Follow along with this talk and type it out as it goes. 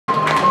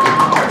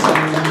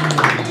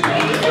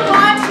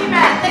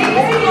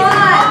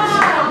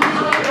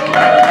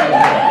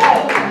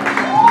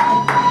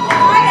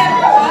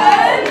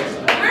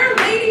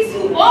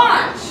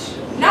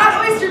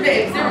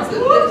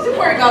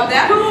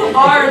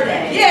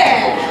birthday.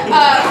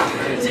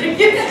 Yeah. To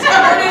get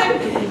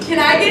started, can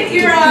I get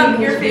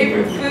your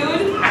favorite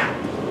food?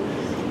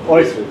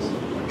 Oysters.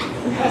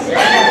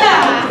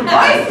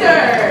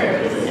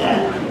 Oysters.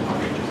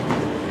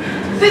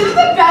 This is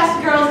the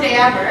best girls' day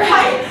ever.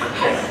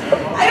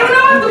 I don't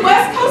know if the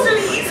West Coast or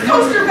the East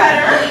Coast are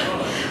better.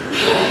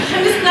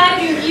 I'm just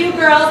glad you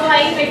girls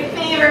like my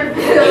favorite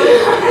food.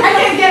 I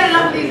can't get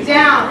enough of these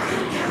down.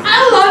 I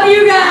love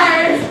you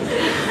guys.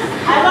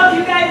 I love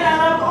you guys and I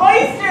love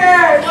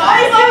oysters.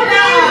 I love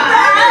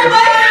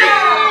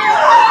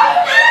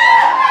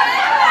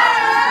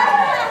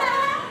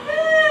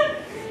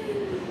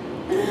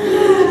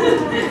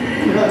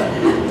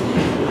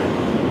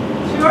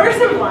Should we order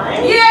some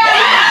wine? Yeah.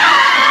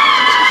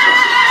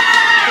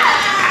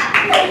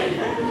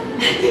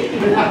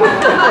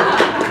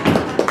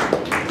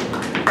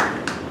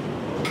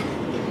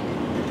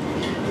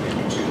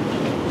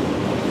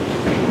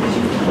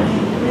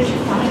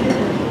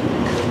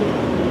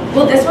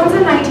 Well, this one's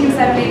a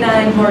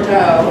 1979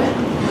 Bordeaux,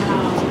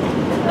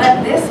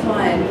 but this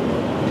one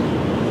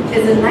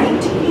is a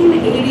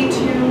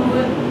 1982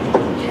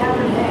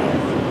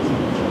 Cabernet.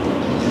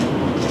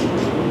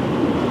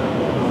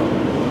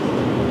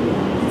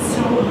 It's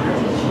so hard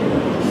to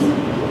choose.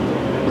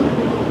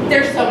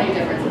 There's so many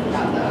differences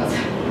about those.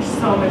 There's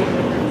so many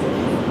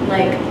differences.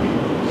 Like,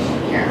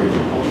 here.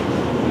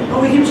 Oh,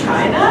 we can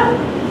try them?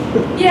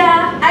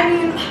 Yeah, I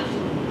mean,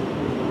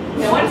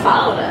 no one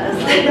followed us.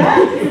 Like that?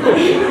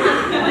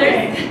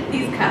 There's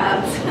these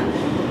cups.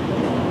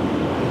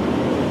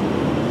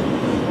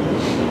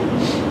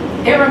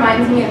 It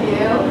reminds me of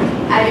you.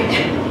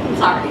 I'm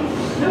sorry.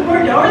 The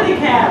Bordeaux or the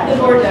Cab? The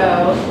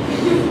Bordeaux.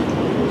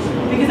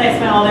 Because I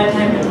spent all that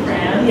time in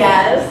France.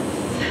 Yes.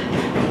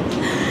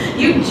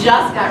 You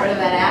just got rid of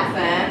that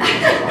accent.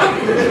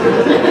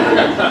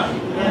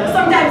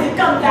 Sometimes it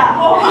comes out.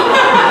 Oh.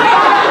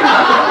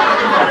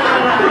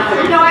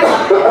 No, I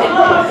love it.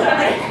 Oh,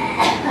 sorry.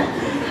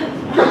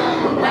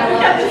 I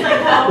got this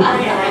like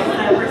California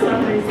accent for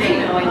some reason.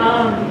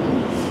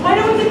 Why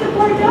don't we get the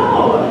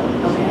Bordeaux?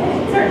 Okay.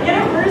 It's our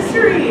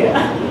anniversary.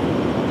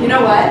 You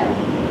know what?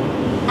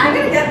 I'm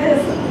gonna get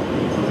this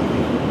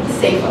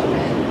safe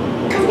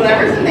open. Because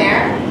whatever's in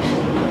there.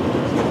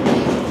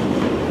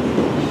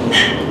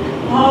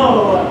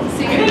 Oh,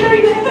 So I didn't know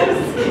you had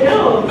those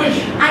skills.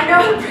 I know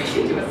how to break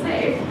into a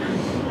safe.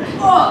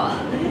 Oh,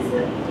 What is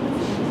it?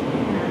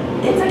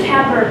 it's a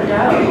Cab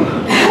Bordeaux.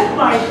 Oh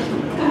my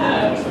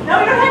gosh. Now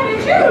we don't have to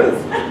choose.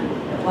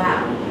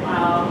 Wow.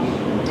 Wow.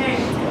 Okay.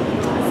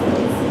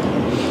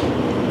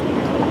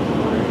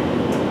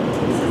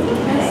 This is the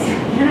best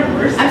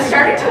anniversary. I'm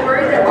starting to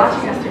worry they're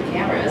watching us through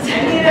cameras. I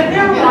mean, if they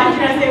were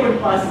watching us, they would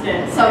bust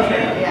it. So true,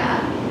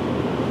 yeah.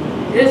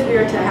 It is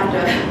weird to have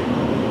to.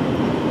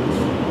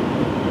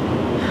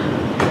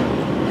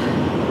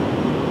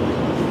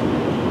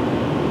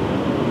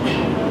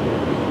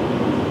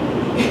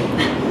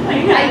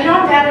 You know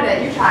I'm bad at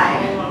it. You try.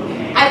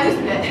 Okay. I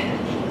loosened it.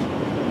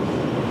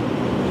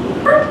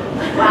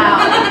 Wow.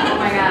 Oh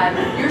my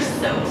God. You're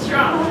so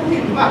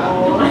strong.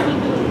 Wow.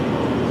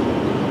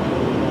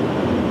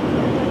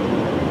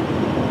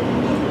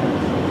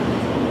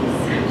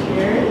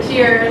 Cheers.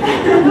 Cheers.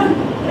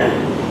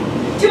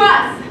 To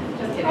us.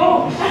 Just kidding.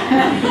 Oh.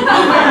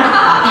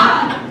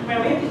 Wait,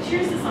 we have to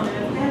cheers to something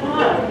that's bad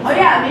hot. Oh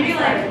yeah, maybe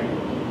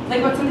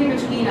like what's something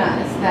between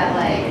us that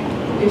like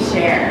we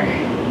share,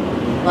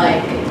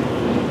 like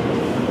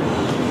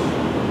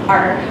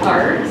our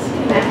hearts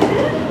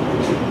connected.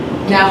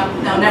 No,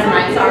 never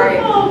mind. Sorry.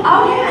 Oh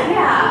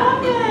yeah.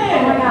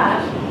 Oh my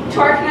gosh. To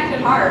our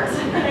connected hearts.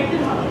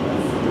 Connected hearts.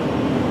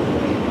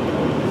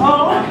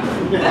 Oh.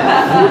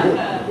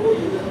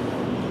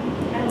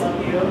 I love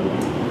you.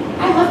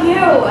 I love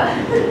you.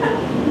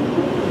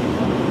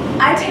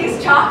 I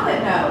taste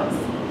chocolate notes.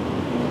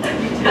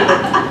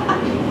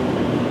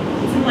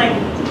 Some like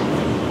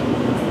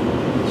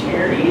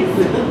cherries.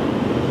 This is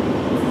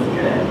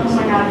good. Oh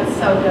my God, it's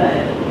so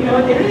good. You know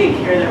what? They don't even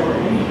care that we're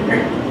in here.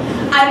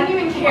 I don't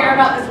even care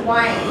about this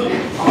wine.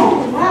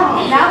 Oh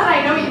wow. Now that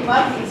I know you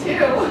love me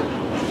too,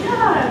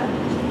 Yeah.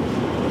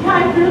 Yeah, I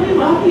really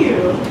love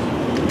you.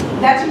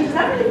 that changes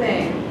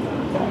everything.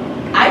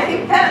 I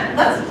think that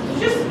let's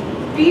just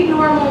be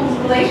normal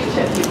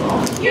relationship people.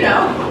 You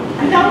know.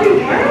 I thought we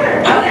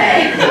were.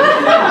 Okay.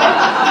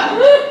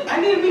 I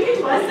mean, we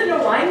can listen to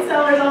wine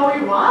cellars all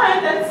we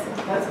want.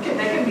 That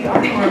can be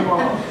our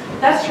normal.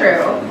 That's true.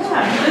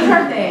 Yeah. This is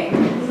our thing.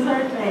 This is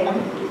our thing.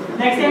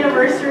 Next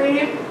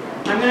anniversary,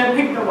 I'm gonna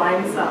pick the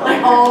wine cellar.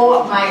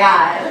 Oh my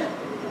God.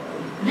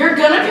 You're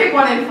gonna pick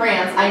one in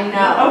France, I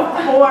know.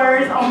 Of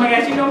course. Oh my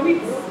gosh, you know me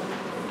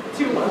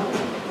too well.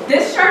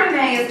 This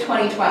Chardonnay is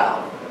 2012.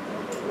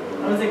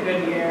 That was a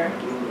good year.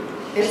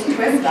 It's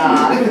twist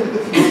off.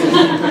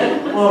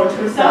 Whoa,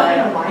 twist off in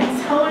a wine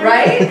cellar?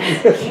 Right?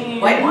 Dang.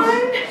 White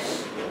wine?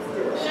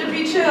 Should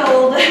be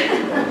chilled.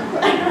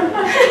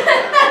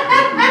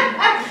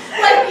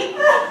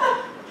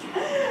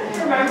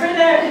 Remember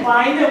that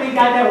wine that we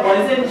got that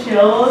wasn't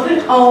chilled?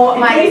 Oh It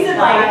my tasted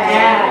like God.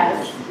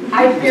 ass.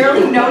 I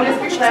barely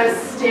noticed because I was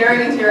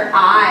staring into your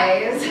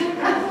eyes.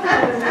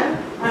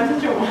 I'm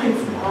such a wine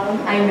snob.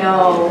 I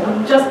know.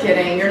 I'm just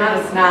kidding. You're not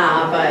a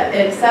snob, but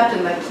except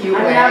in the cute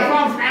way. I'm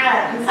from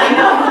France. I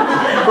know.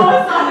 Oh,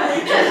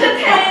 sorry.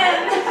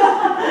 Japan.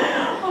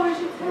 Oh,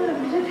 Japan.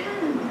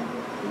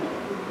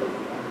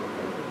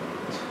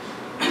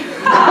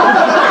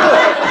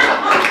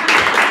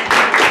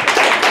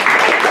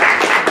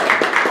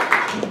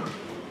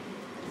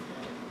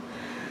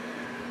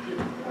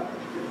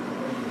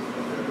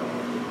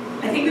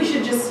 I think we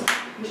should just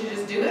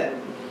do it.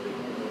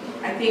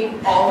 I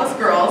think all of us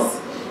girls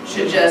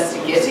should just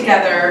get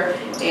together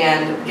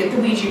and get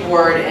the Ouija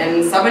board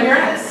and summon your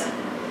ex.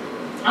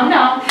 I'm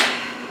down.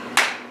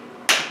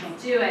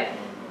 Let's do it.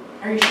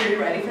 Are you sure you're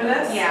ready for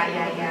this? Yeah.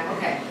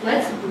 Okay.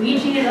 Let's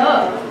Ouija it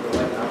up.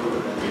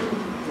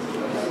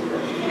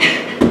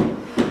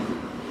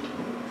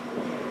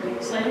 Are you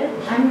excited?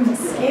 I'm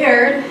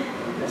scared.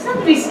 There's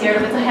nothing to be scared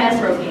of. It's a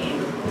Hasbro game.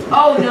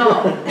 Oh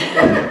no.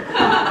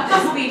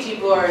 This Ouija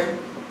board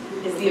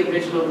is the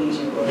original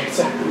Ouija board.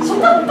 What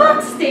the fuck,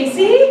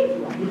 Stacy?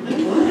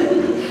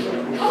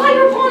 Oh,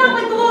 you're pulling out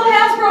like the little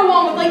Hasbro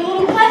one with like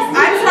little plastic.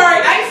 I'm sorry.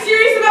 I'm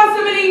serious about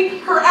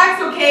summoning her ex,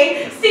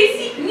 okay?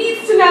 Stacy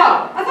needs to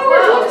know. I thought we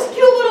were doing this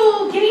cute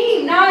little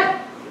game,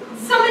 not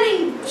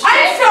summoning shit.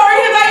 I'm sorry.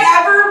 Have I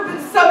ever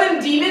summoned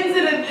demons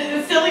in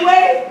a silly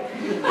way?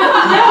 No.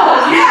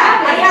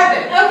 Yeah, I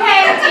haven't.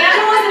 Okay,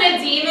 Daniel wasn't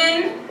a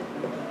demon.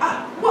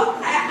 Well,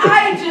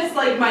 I just,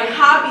 like, my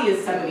hobby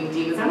is summoning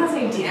demons. I'm not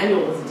saying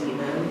Daniel was a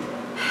demon.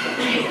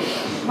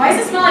 Why does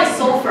it smell like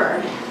sulfur?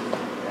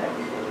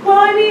 Well,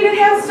 I mean, it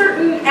has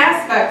certain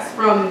aspects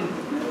from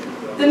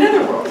the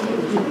netherworld.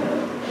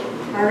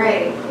 All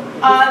right.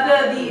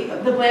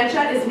 The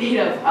blanchette is made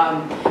of,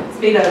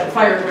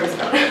 fire and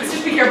brimstone.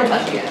 Just be careful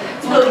touching it.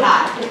 It's really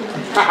hot.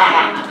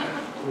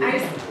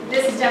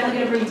 This is definitely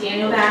gonna bring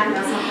Daniel back, and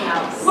not something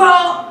else.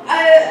 Well,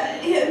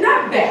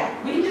 not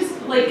bad. We can just,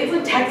 like, it's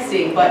like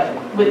texting, but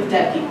with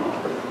dead people.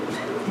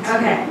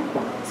 Okay.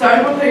 So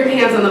everyone put your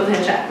hands on the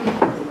planchette.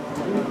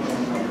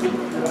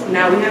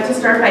 Now we have to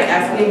start by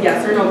asking a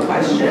yes or no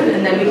question,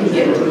 and then we can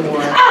get into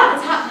more. Ah,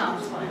 it's hot. No, I'm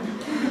just fine.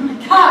 Oh my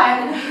god.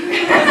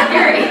 That's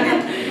scary.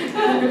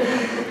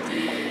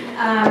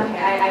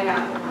 Okay, I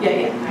got one.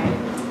 Yeah. All right.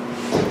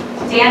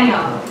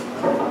 Daniel,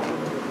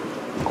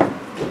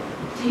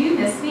 do you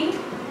miss me?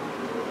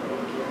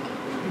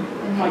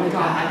 Oh my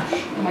god.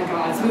 Oh my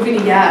god. It's moving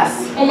to yes.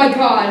 Oh my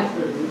god.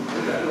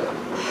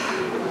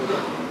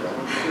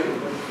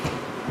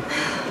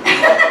 I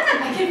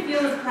can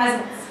feel his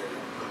presence.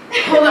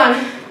 Hold on.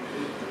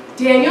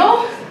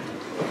 Daniel?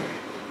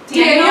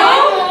 Daniel?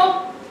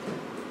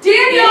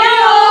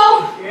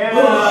 Yeah.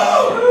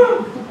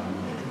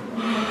 Oh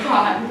my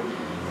god.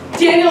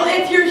 Daniel,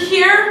 if you're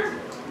here,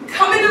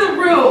 come into the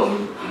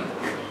room.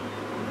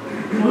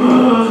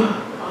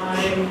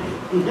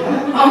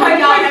 Oh my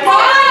god. Oh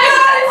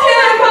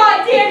my god,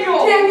 Daniel.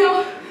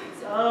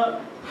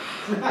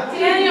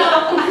 Daniel.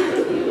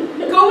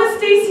 Go with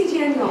Stacy,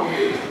 Daniel.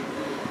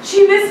 She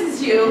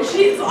misses you.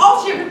 She's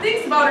all she ever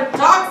thinks about or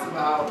talks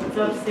about. What's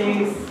up,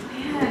 Stace?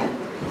 Man,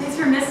 thanks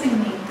for missing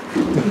me.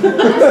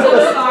 I'm so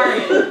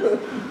sorry.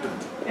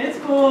 It's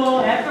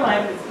cool.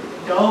 Afterlife is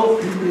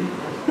dope.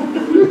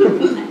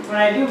 But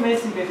I do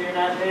miss you because you're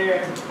not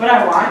there. But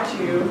I watch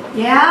you.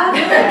 Yeah?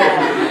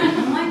 Yeah.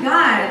 Oh my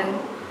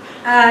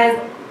god.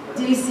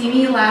 Did you see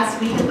me last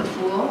week at the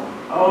pool?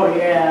 Oh,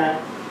 yeah.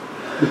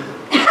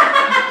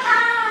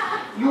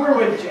 You were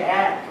with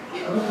Jack.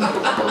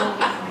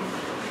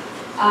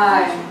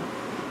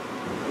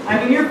 I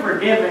mean, you're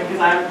forgiven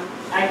because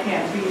I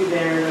can't be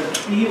there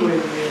to be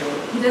with you.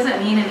 He doesn't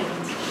mean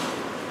anything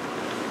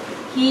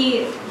to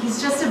me. He's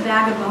just a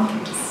bag of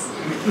bones.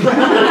 You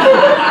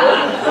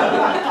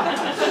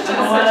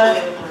know what?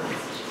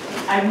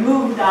 I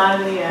moved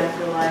on in the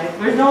afterlife.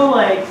 There's no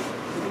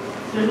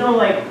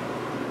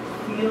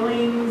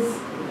feelings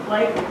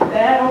like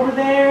that over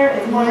there.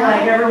 It's more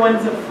like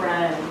everyone's a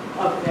friend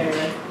up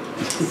there.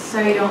 So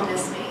you don't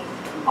miss me?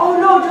 Oh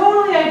no,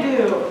 totally I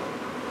do.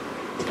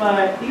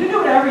 But you can do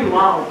whatever you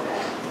want with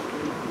that.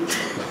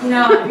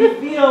 No, If you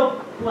feel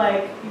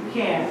like you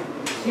can't,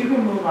 you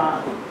can move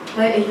on.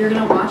 but you're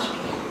gonna watch me.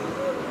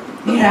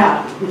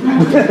 Yeah.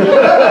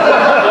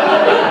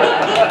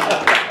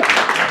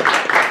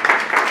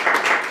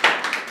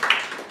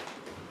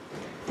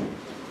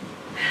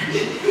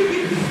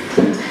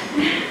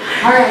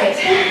 All right.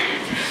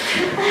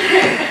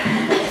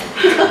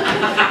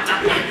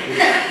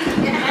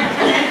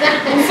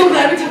 I'm so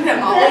glad we took that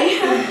Molly.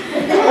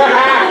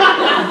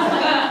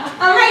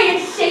 I'm ready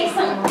to shake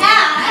some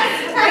ass.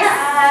 My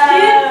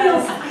skin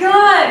feels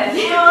good.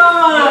 Oh,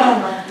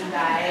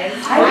 Guys,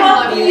 I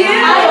love you. I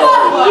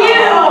love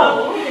you.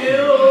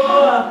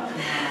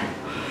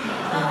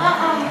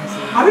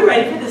 Are we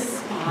ready for the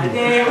spa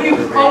day? Are we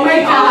ready? Oh my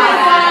god.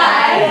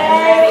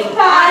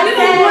 I'm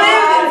gonna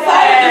live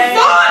inside of the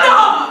sauna.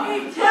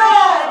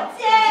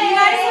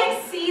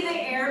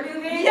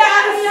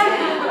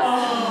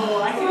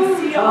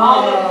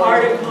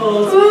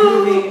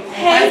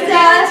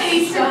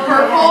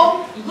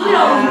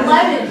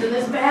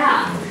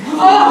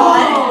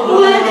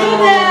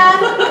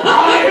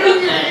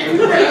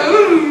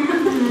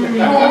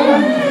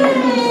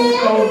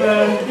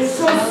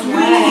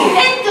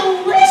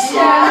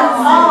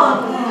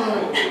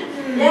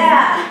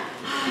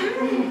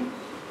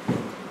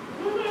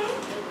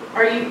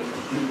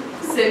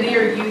 Cindy,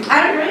 are you?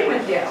 I'm agreeing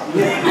with you.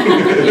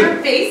 Your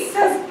face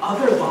says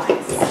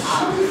otherwise.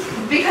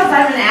 Because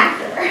I'm an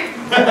actor.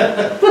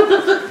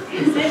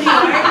 Cindy,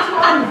 aren't you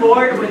on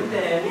board with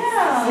this?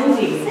 Yeah.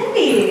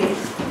 Cindy.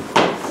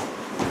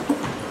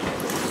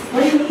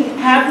 What do you mean?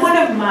 Have one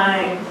of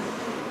mine.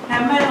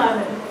 Have my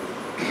lemon.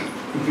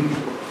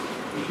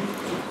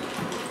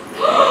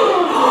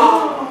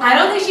 I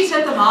don't think she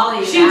took the Molly.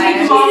 You She didn't guys.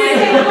 take the Molly.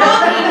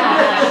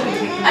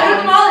 I took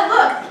the Molly.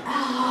 Look.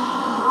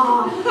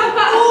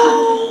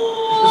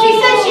 She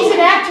said she's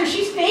an actor.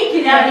 She's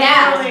faking it.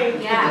 Yeah. What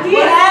Yeah.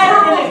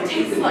 does purple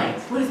taste like?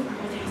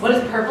 What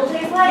does purple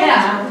taste like?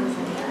 Yeah.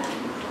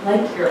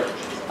 Like your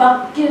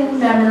fucking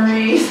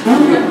memories.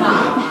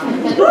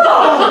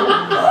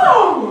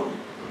 Oh.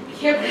 I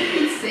can't believe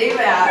you say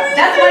that.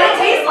 That's what it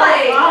tastes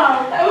like.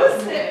 Mom. That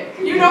was sick.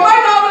 You know my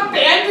mom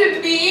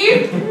abandoned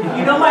me.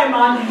 You know my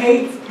mom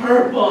hates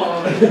purple.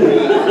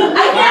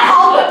 I can't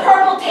help what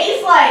purple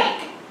tastes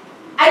like.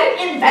 I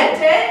didn't invent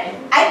it.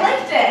 I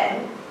liked it.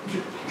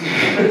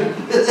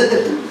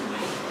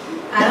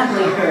 I don't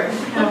believe her.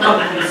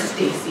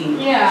 Stacy.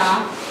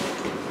 Yeah.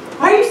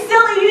 Why are you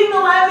still eating the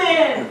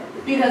lemon?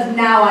 Because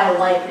now I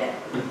like it.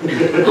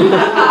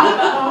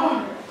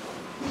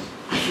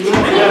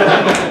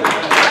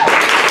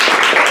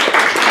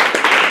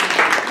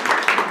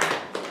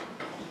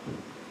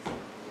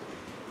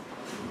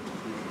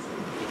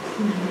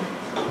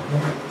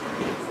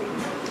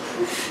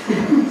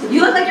 You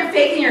look like you're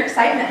faking your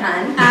excitement,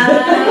 hon.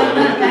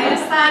 I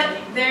just thought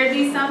there'd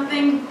be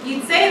something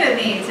you'd say to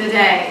me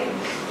today.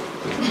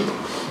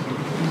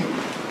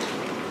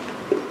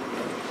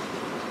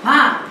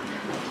 Mom.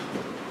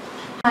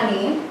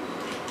 Honey,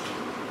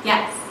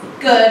 Yes.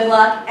 good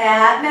luck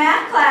at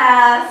math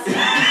class.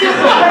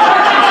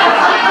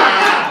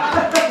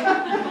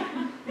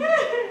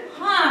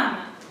 Mom.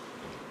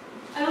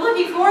 I've been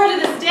looking forward to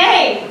this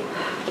day.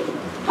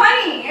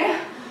 Honey,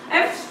 I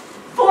have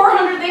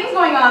 400 things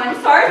going on.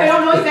 I'm sorry if I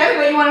don't know exactly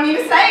what you wanted me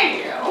to say to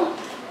you.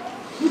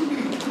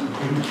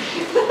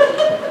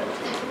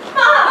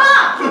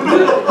 Mom!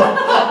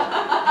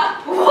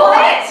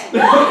 What?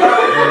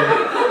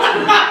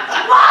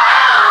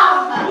 Mom!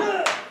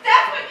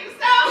 That's what you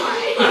sound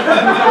like.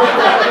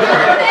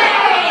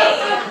 Birthday!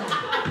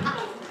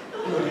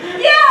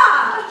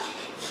 Yeah!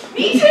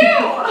 Me too!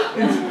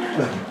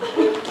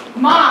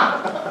 Mom,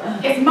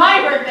 it's my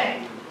birthday.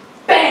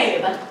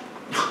 Babe! Mom,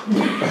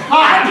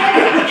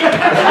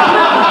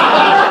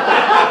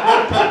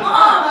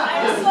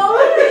 I'm so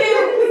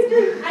confused.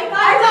 I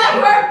thought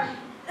you were.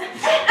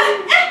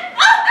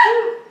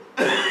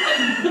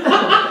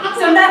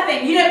 So nothing.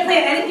 You didn't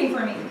plan anything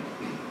for me.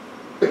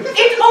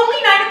 It's only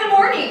 9 in the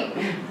morning.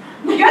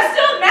 You guys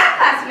still have math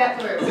class to get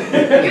through.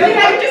 You think I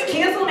could just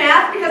cancel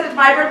math because it's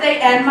my birthday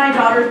and my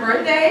daughter's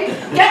birthday?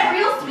 Get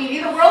real, sweetie.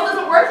 The world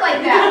doesn't work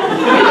like that.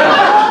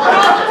 We're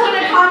all just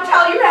gonna come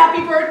tell you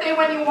happy birthday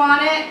when you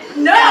want it.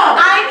 No,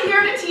 I'm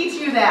here to teach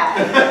you that.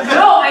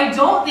 No, I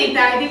don't think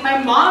that. I think my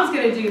mom's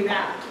gonna do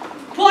that.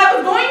 Well, I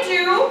was going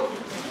to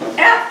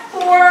at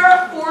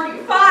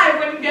 4:45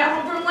 when you get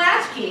home from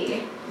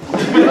Latchkey.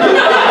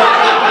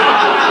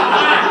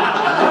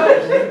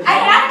 I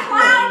had a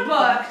clown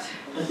booked.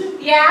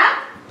 Yeah?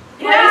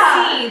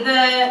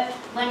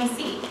 Let me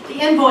see. The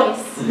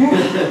invoice.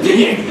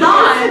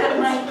 On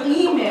my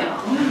email.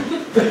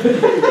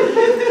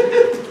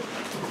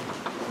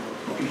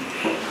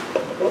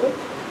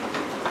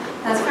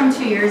 That's from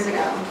 2 years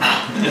ago.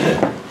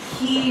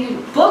 He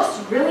books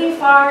really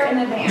far in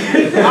advance.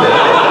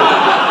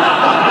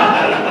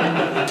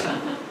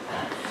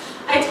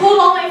 I told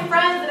all my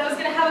friends that I was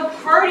gonna have a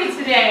party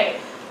today.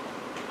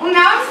 Well,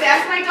 now I'm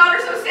sad 'cause my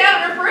daughter's so sad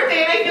on her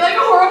birthday and I feel like a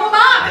horrible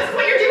mom. This is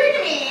what you're doing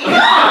to me.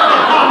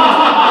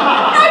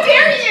 How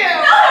dare you?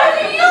 No, how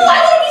dare you? I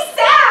want to be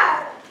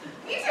sad.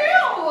 Me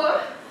too.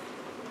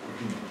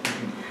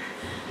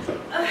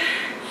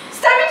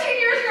 17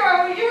 years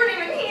ago, you weren't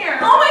even here.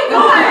 Oh my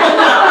god.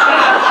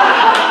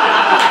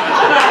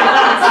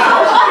 So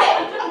what?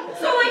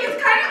 So like it's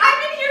kind of, I've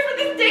been here for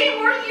this day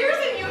more years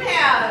than you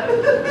have.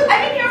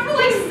 I've been here for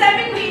like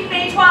 7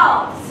 May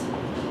 12s.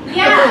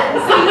 Yeah,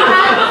 so you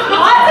had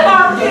lots of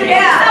opportunities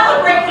to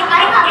celebrate, and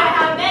I haven't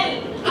had many.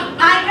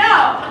 I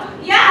know.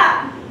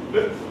 Yeah.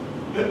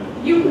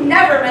 You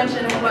never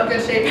mention in what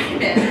good shape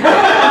I'm in.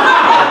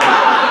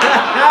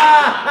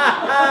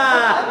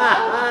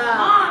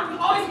 Mom, you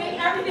always make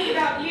everything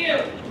about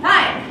you.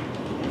 Fine.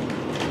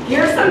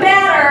 Here's some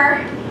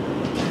batter.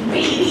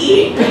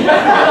 Baby.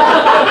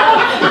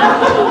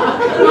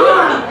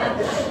 Mom,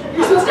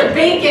 you're supposed to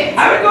bake it. I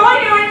was going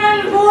to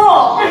in the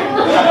pool.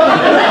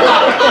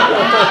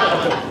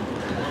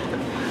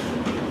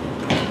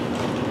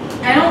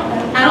 I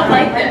don't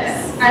like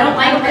this. I don't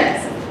like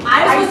this.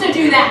 I'm supposed to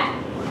do that.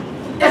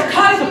 It's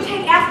cause you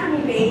take after me,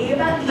 babe.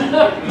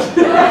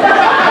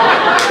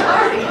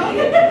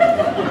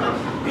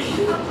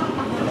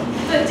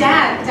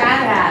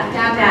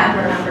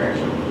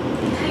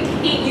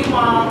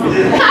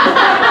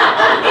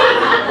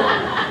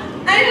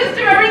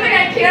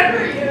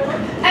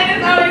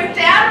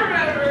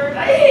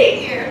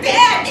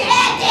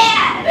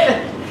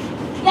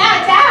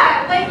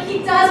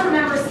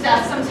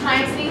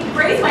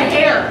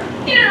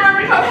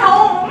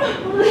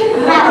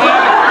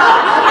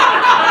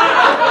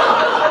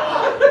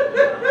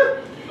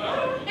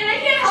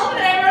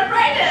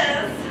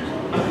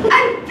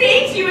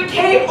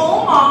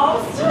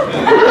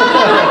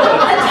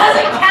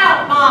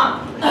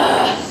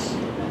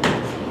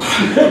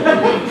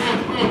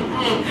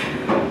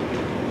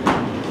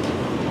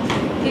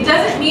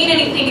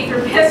 anything if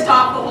you're pissed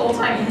off the whole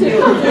time you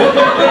do.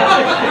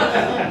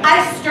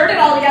 I stirred it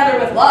all together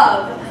with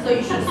love, so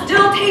you should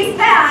still taste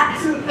that.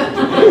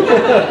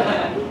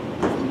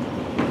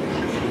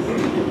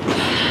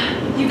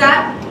 You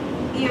got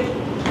your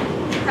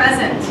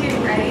present too,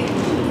 right?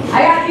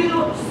 I got you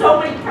so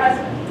many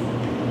presents.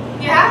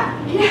 Yeah?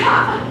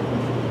 Yeah.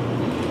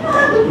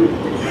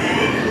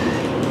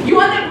 You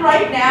want them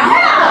right now?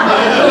 Yeah.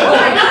 Oh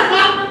my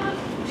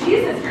God.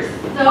 Jesus, you're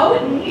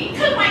so neat.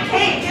 Took my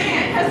cake. Give me a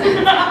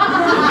present.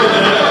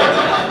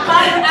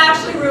 Mom, you're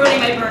actually ruining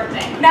my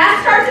birthday.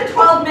 Math starts in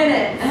 12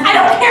 minutes. I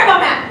don't care about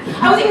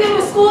math. I wasn't even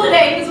going to school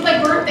today because it was my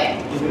birthday.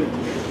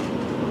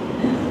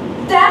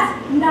 That's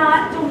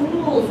not the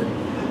rules.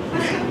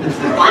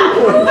 What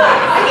rules? I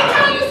keep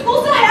telling you school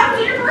still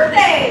happens on your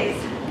birthdays.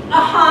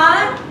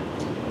 Uh-huh.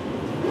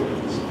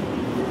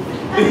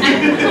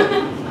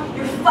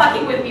 You're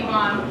fucking with me,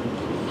 Mom.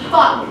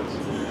 Fuck.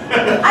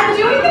 I'm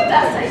doing the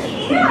best I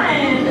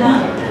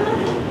can.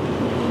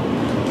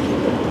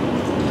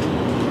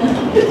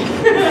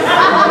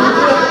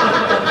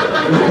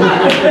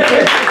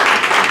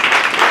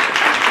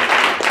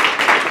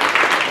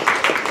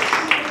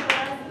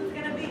 It's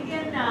gonna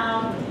begin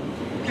now.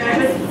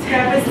 Grab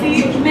a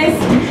seat.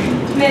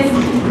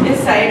 Miss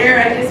Sider,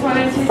 I just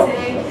wanted to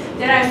say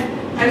that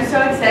I'm so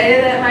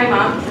excited that my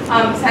mom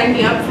signed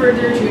me up for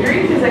their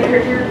tutoring because I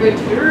heard you're a good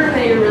tutor and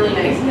that you're really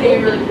nice and that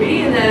you're really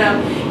pretty and that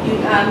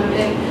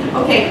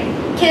okay.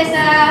 Kiss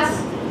ass.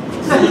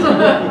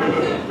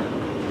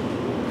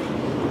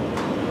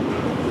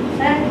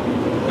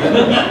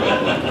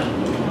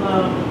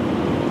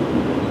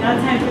 Now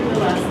time for the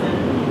lesson.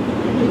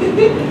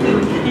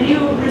 Can you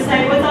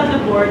recite what's on the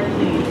board,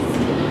 please?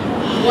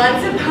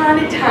 Once upon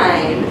a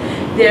time,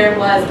 there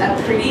was a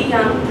pretty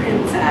young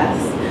princess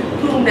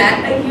who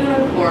met a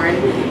unicorn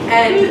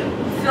and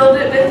filled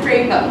it with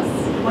rainbows.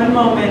 One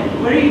moment.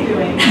 What are you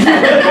doing? You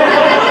said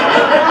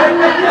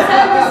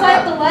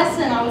recite the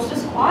lesson. I was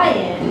just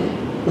quiet.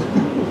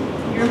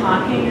 You're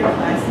mocking your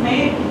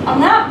classmate? I'm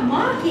not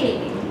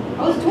mocking.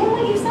 I was doing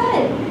what you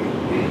said.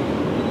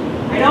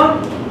 I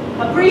don't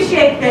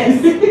appreciate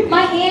this.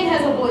 My aunt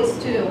has a voice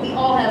too. We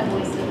all have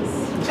voices.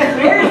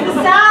 Where's the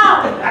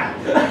sound?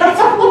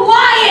 It's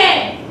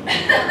quiet!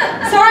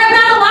 Sorry, I'm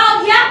not a loud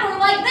yapper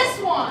like this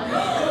one.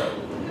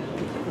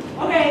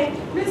 Okay.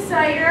 Miss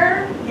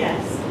Sider,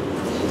 Yes.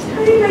 she's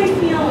hurting my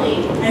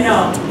feelings. I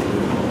know.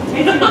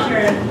 It's your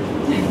turn.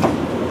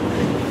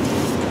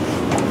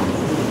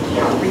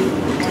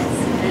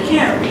 You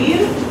can't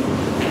read?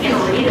 I can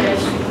read it.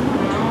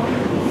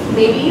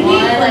 Maybe you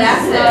need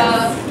glasses.